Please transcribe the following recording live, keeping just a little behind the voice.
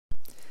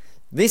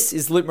This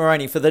is Luke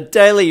Moroney for the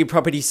Daily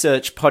Property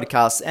Search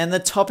Podcast, and the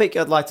topic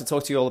I'd like to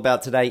talk to you all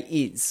about today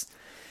is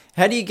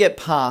how do you get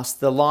past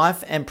the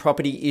life and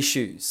property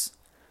issues?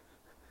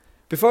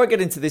 Before I get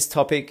into this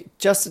topic,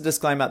 just a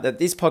disclaimer that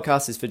this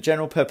podcast is for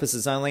general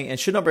purposes only and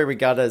should not be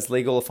regarded as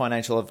legal or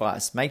financial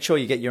advice. Make sure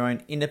you get your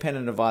own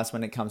independent advice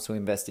when it comes to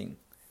investing.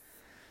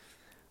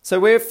 So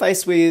we're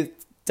faced with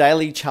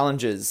daily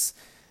challenges,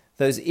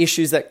 those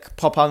issues that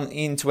pop on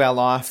into our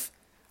life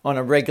on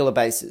a regular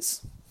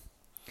basis.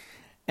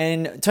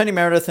 And Tony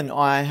Meredith and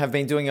I have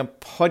been doing a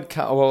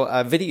podcast or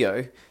a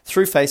video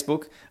through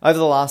Facebook over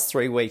the last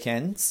 3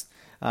 weekends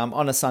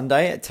on a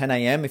Sunday at 10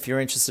 a.m. if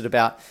you're interested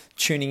about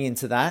tuning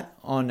into that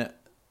on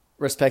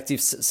respective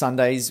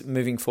Sundays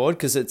moving forward,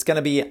 because it's going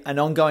to be an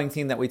ongoing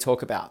thing that we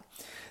talk about.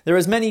 There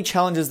are many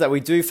challenges that we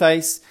do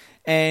face,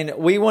 and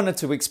we wanted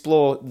to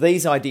explore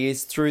these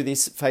ideas through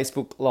this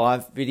Facebook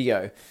Live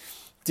video,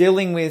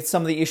 dealing with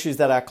some of the issues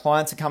that our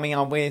clients are coming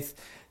up with,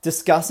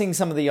 discussing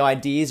some of the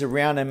ideas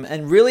around them,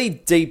 and really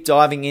deep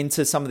diving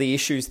into some of the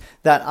issues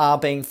that are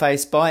being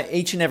faced by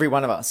each and every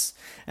one of us.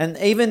 And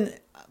even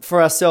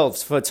for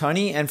ourselves, for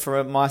Tony and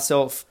for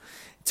myself,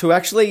 to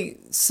actually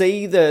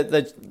see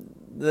the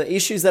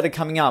issues that are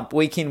coming up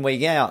week in,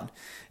 week out,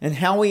 and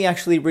how we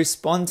actually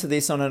respond to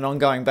this on an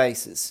ongoing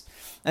basis.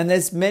 And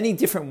there's many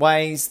different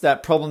ways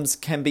that problems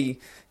can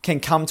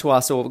come to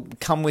us or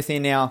come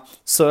within our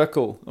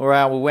circle or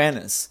our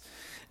awareness.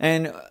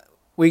 And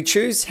we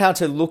choose how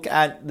to look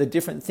at the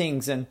different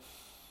things. And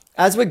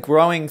as we're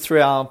growing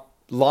through our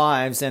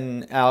lives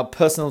and our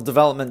personal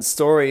development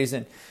stories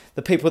and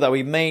the people that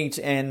we meet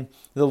and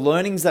the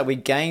learnings that we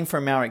gain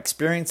from our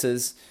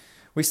experiences,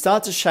 we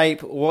start to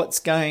shape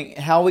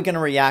how we're going to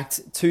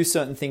react to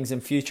certain things in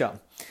future.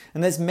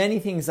 And there's many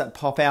things that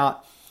pop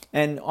out.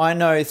 And I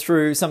know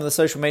through some of the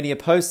social media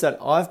posts that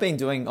I've been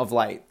doing of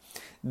late,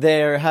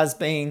 there has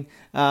been,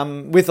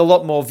 with a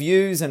lot more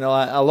views and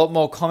a lot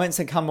more comments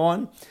that come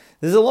on,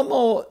 there's a lot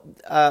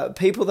more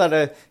people that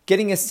are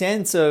getting a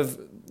sense of,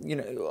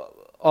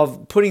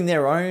 of putting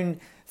their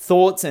own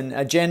thoughts and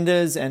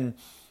agendas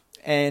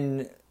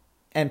and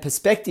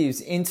perspectives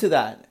into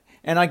that.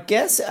 And I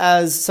guess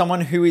as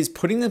someone who is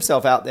putting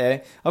themselves out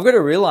there, I've got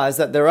to realize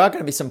that there are going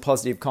to be some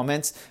positive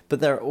comments,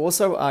 but there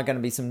also are going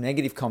to be some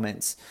negative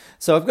comments.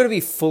 So I've got to be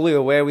fully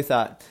aware with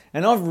that.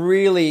 And I've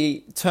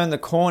really turned the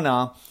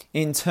corner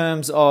in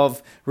terms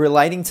of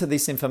relating to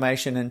this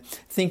information and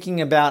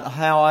thinking about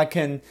how I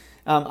can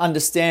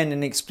understand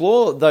and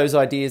explore those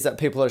ideas that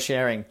people are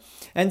sharing.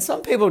 And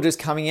some people are just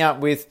coming out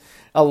with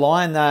a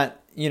line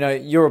that,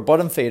 you're a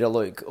bottom feeder,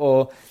 Luke,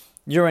 or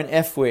you're an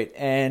F-wit,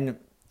 and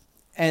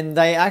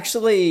they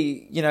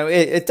actually,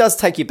 it does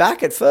take you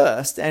back at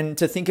first and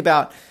to think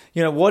about,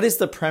 what is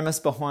the premise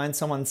behind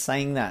someone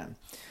saying that?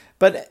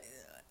 But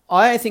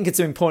I think it's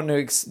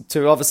important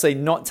to obviously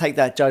not take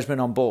that judgment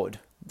on board.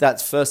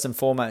 That's first and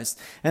foremost.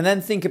 And then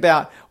think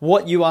about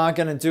what you are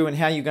going to do and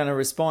how you're going to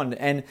respond,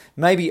 and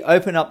maybe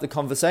open up the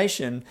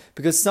conversation,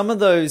 because some of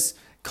those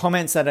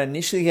comments that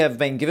initially have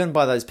been given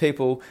by those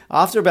people,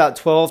 after about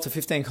 12 to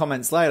 15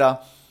 comments later,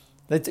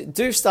 they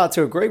do start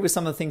to agree with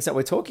some of the things that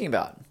we're talking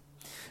about.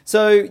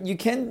 So you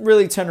can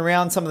really turn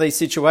around some of these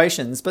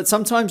situations, but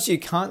sometimes you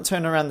can't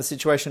turn around the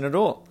situation at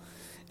all.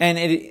 And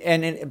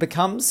it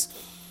becomes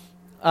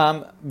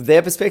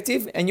their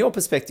perspective and your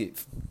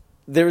perspective.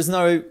 There is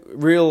no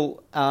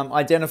real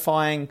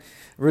identifying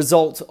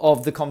result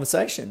of the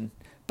conversation,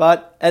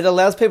 but it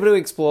allows people to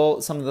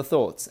explore some of the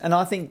thoughts. And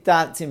I think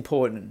that's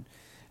important.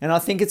 And I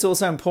think it's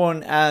also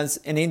important as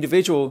an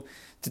individual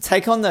to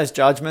take on those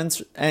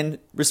judgments and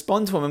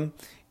respond to them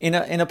in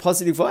a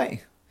positive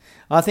way.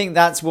 I think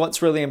that's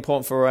what's really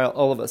important for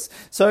all of us.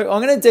 So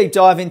I'm going to deep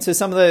dive into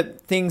some of the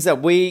things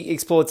that we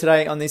explored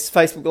today on this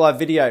Facebook Live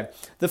video.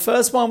 The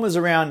first one was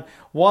around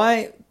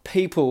why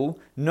people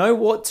know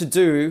what to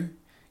do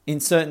in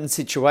certain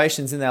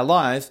situations in their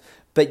lives,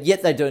 but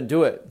yet they don't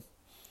do it.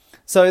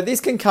 So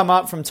this can come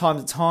up from time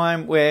to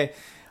time where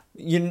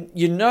I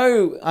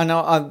know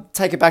I'll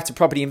take it back to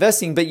property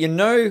investing, but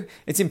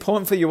it's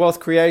important for your wealth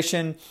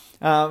creation,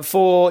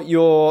 for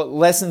your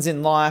lessons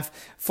in life,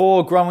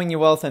 for growing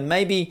your wealth, and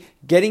maybe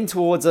getting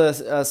towards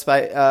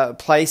a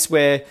place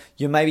where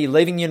you're maybe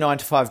leaving your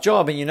 9-to-5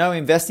 job, and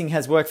investing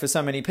has worked for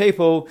so many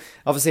people.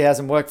 Obviously it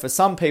hasn't worked for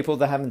some people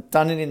that haven't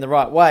done it in the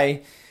right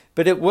way,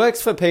 but it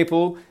works for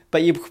people,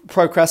 but you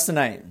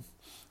procrastinate.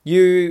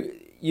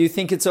 You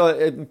think it's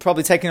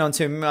probably taking on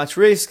too much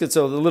risk, it's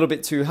a little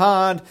bit too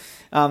hard,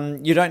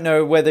 you don't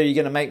know whether you're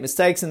going to make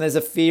mistakes, and there's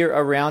a fear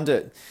around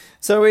it.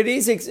 So it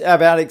is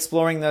about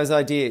exploring those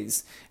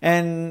ideas.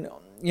 And,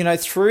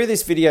 through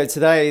this video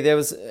today, there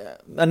was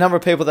a number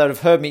of people that have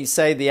heard me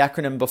say the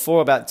acronym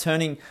before about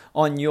turning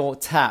on your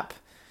tap.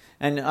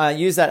 And I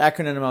use that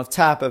acronym of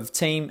TAP, of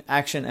team,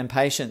 action, and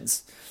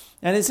patience.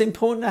 And it's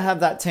important to have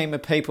that team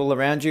of people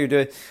around you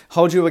to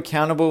hold you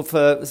accountable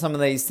for some of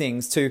these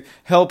things, to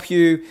help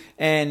you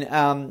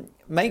and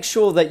make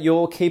sure that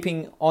you're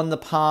keeping on the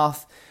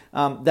path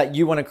that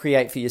you want to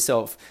create for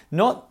yourself.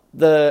 Not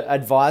the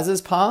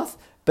advisor's path,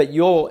 but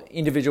your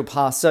individual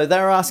path. So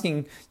they're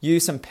asking you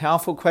some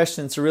powerful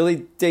questions to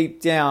really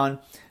deep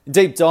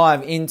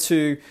dive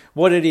into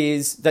what it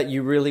is that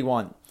you really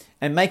want,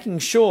 and making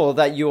sure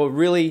that you're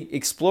really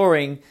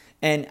exploring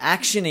and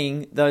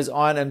actioning those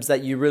items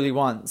that you really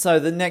want. So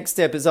the next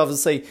step is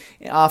obviously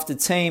after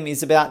team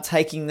is about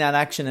taking that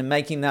action and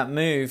making that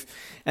move,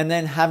 and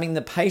then having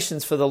the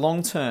patience for the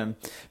long term.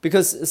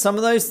 Because some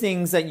of those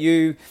things that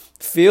you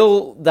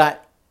feel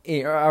that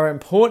are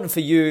important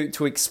for you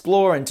to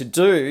explore and to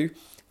do,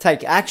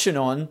 take action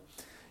on,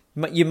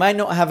 you may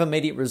not have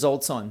immediate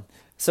results on.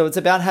 So it's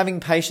about having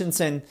patience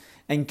and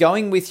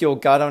going with your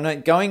gut on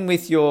it, going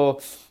with your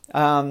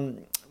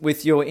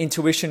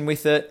intuition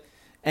with it,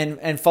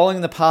 and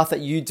following the path that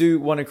you do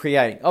want to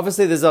create.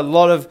 Obviously, there's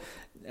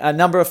a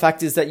number of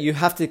factors that you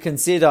have to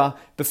consider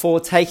before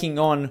taking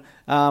on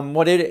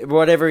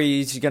whatever it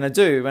is you're going to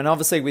do. And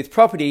obviously, with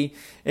property,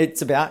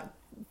 it's about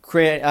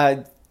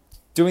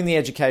doing the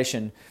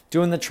education,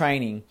 doing the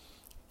training,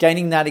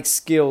 gaining that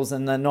skills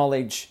and the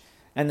knowledge,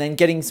 and then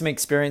getting some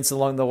experience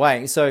along the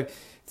way. So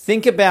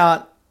think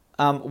about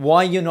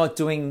why you're not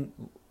doing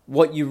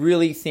what you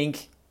really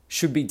think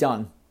should be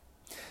done.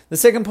 The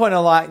second point I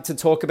like to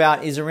talk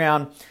about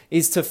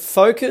is to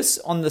focus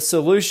on the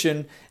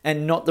solution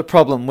and not the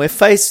problem. We're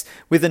faced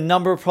with a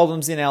number of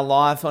problems in our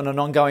life on an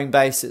ongoing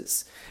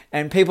basis,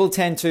 and people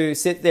tend to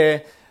sit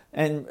there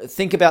and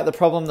think about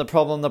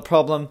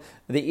the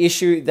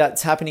issue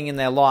that's happening in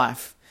their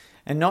life,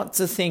 and not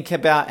to think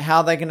about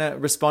how they're going to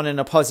respond in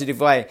a positive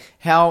way.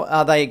 How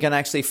are they going to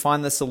actually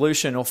find the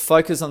solution or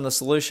focus on the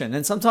solution?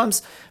 And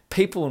sometimes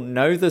people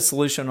know the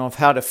solution of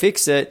how to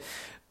fix it,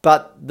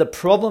 but the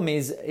problem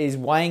is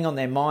weighing on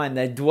their mind.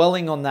 They're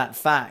dwelling on that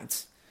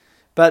fact.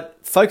 But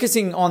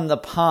focusing on the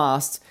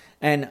past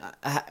and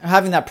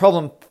having that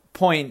problem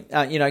point,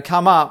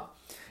 come up,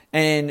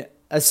 and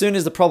as soon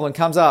as the problem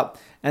comes up,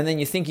 and then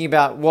you're thinking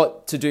about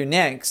what to do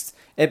next,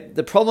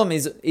 the problem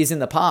is in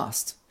the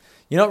past.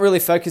 You're not really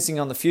focusing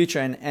on the future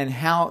and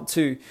how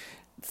to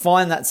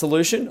find that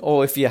solution,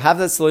 or if you have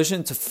that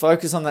solution, to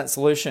focus on that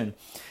solution.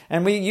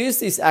 And we use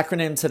this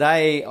acronym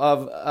today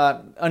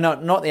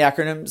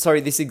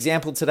this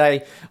example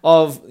today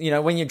of,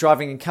 when you're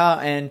driving a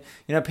car and,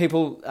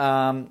 people,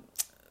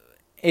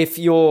 if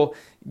you're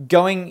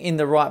going in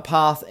the right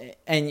path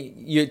and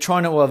you're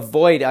trying to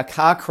avoid a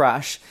car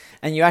crash,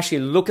 and you actually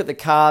look at the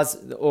cars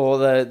or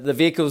the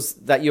vehicles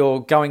that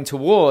you're going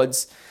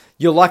towards,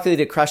 you're likely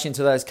to crash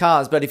into those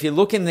cars. But if you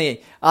look in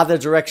the other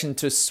direction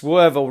to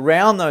swerve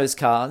around those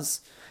cars,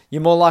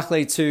 you're more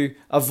likely to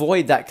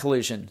avoid that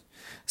collision.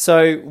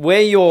 So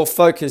where your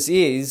focus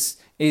is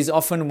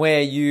often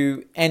where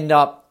you end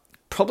up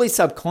probably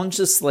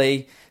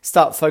subconsciously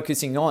start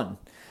focusing on.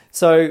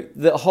 So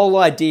the whole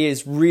idea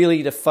is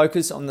really to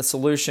focus on the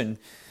solution.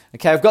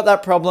 Okay, I've got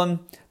that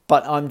problem,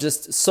 but I'm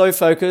just so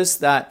focused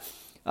that,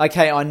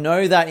 okay, I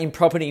know that in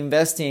property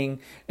investing,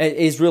 it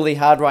is really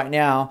hard right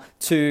now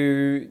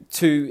to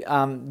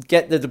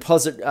get the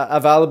deposit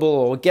available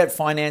or get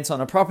finance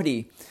on a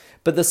property.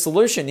 But the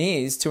solution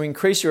is to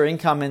increase your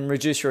income and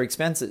reduce your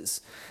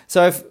expenses.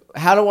 So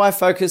how do I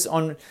focus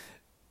on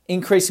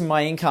increasing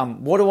my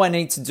income? What do I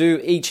need to do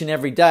each and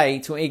every day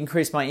to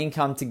increase my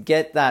income to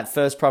get that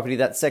first property,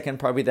 that second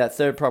property, that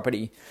third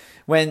property?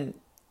 When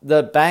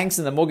the banks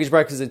and the mortgage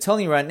brokers are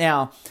telling you right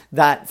now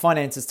that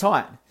finance is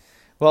tight.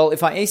 Well,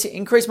 if I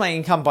increase my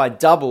income by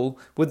double,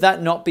 would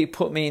that not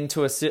put me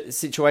into a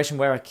situation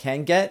where I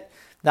can get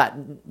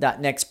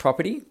that next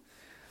property?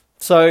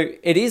 So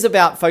it is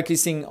about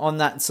focusing on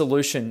that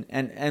solution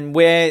and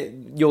where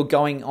you're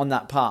going on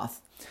that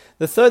path.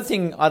 The third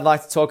thing I'd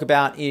like to talk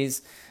about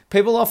is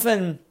people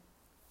often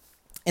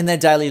in their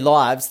daily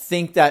lives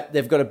think that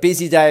they've got a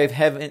busy day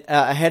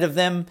ahead of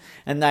them,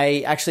 and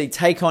they actually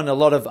take on a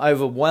lot of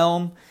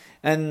overwhelm,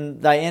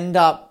 and they end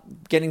up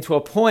getting to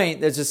a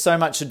point there's just so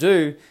much to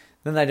do,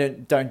 then they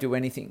don't do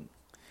anything.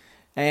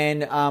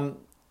 And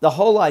the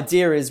whole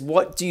idea is,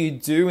 what do you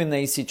do in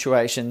these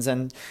situations?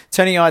 And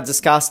Tony and I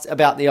discussed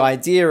about the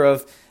idea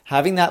of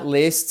having that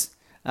list,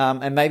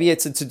 and maybe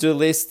it's a to-do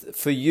list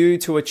for you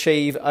to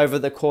achieve over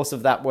the course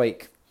of that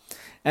week.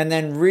 And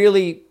then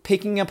really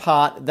picking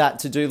apart that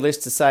to-do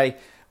list to say,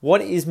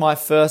 what is my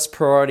first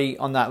priority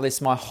on that list,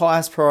 my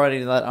highest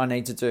priority that I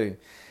need to do?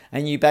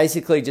 And you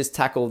basically just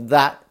tackle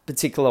that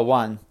particular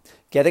one,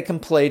 get it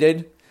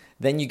completed.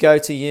 Then you go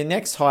to your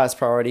next highest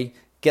priority,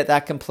 get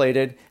that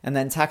completed, and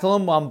then tackle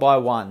them one by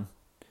one.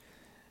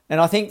 And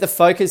I think the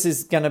focus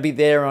is going to be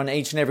there on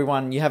each and every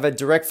one. You have a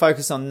direct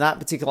focus on that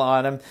particular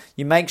item.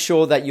 You make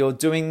sure that you're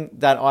doing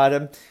that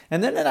item,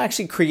 and then it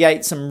actually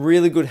creates some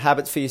really good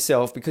habits for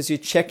yourself because you're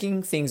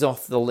checking things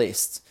off the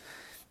list.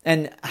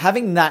 And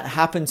having that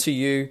happen to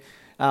you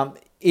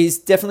is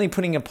definitely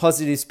putting a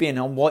positive spin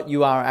on what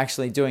you are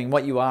actually doing,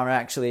 what you are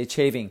actually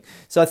achieving.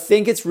 So I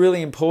think it's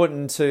really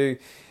important to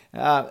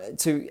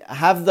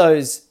have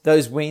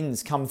those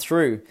wins come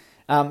through.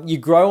 You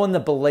grow on the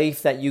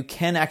belief that you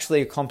can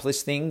actually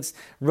accomplish things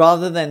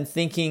rather than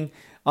thinking,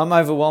 I'm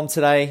overwhelmed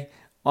today,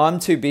 I'm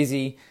too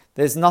busy,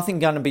 there's nothing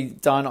going to be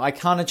done, I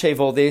can't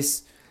achieve all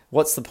this,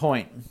 what's the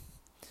point?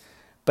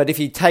 But if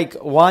you take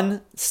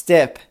one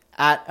step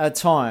at a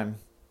time,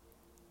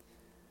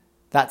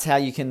 that's how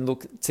you can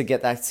look to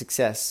get that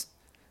success.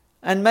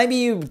 And maybe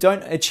you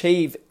don't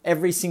achieve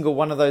every single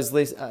one of those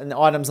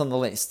items on the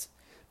list.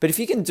 But if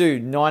you can do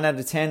 9 out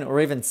of 10 or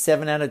even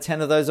 7 out of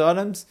 10 of those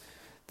items,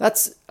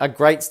 that's a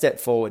great step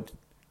forward.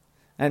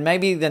 And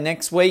maybe the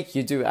next week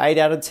you do 8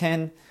 out of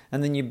 10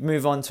 and then you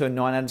move on to a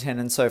 9 out of 10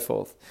 and so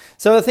forth.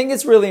 So I think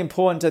it's really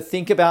important to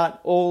think about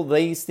all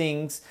these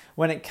things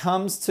when it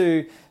comes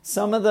to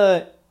some of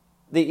the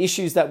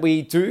issues that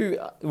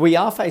we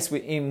are faced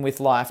with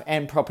life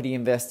and property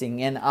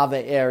investing and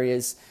other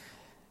areas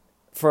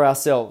for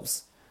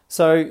ourselves.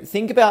 So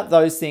think about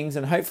those things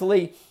and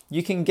hopefully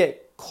you can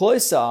get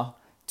closer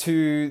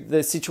to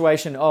the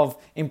situation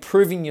of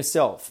improving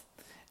yourself.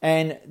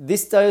 And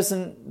this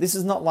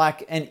is not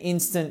like an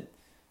instant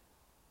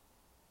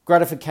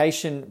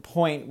gratification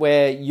point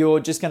where you're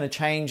just going to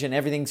change and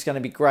everything's going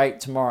to be great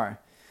tomorrow.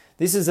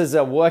 This is as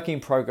a work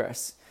in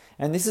progress.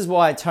 And this is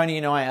why Tony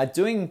and I are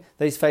doing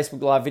these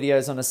Facebook Live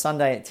videos on a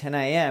Sunday at 10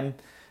 a.m.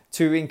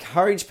 to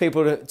encourage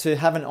people to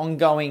have an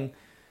ongoing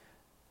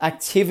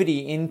activity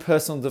in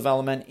personal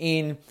development,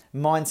 in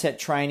mindset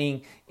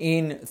training,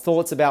 in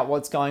thoughts about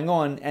what's going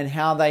on and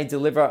how they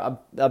deliver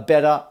a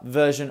better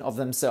version of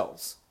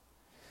themselves.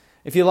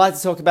 If you'd like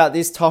to talk about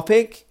this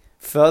topic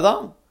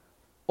further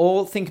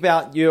or think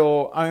about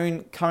your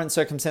own current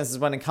circumstances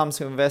when it comes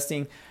to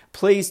investing,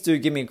 please do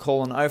give me a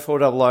call on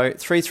 0400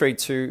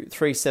 332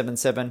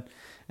 377.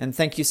 And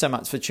thank you so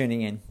much for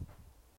tuning in.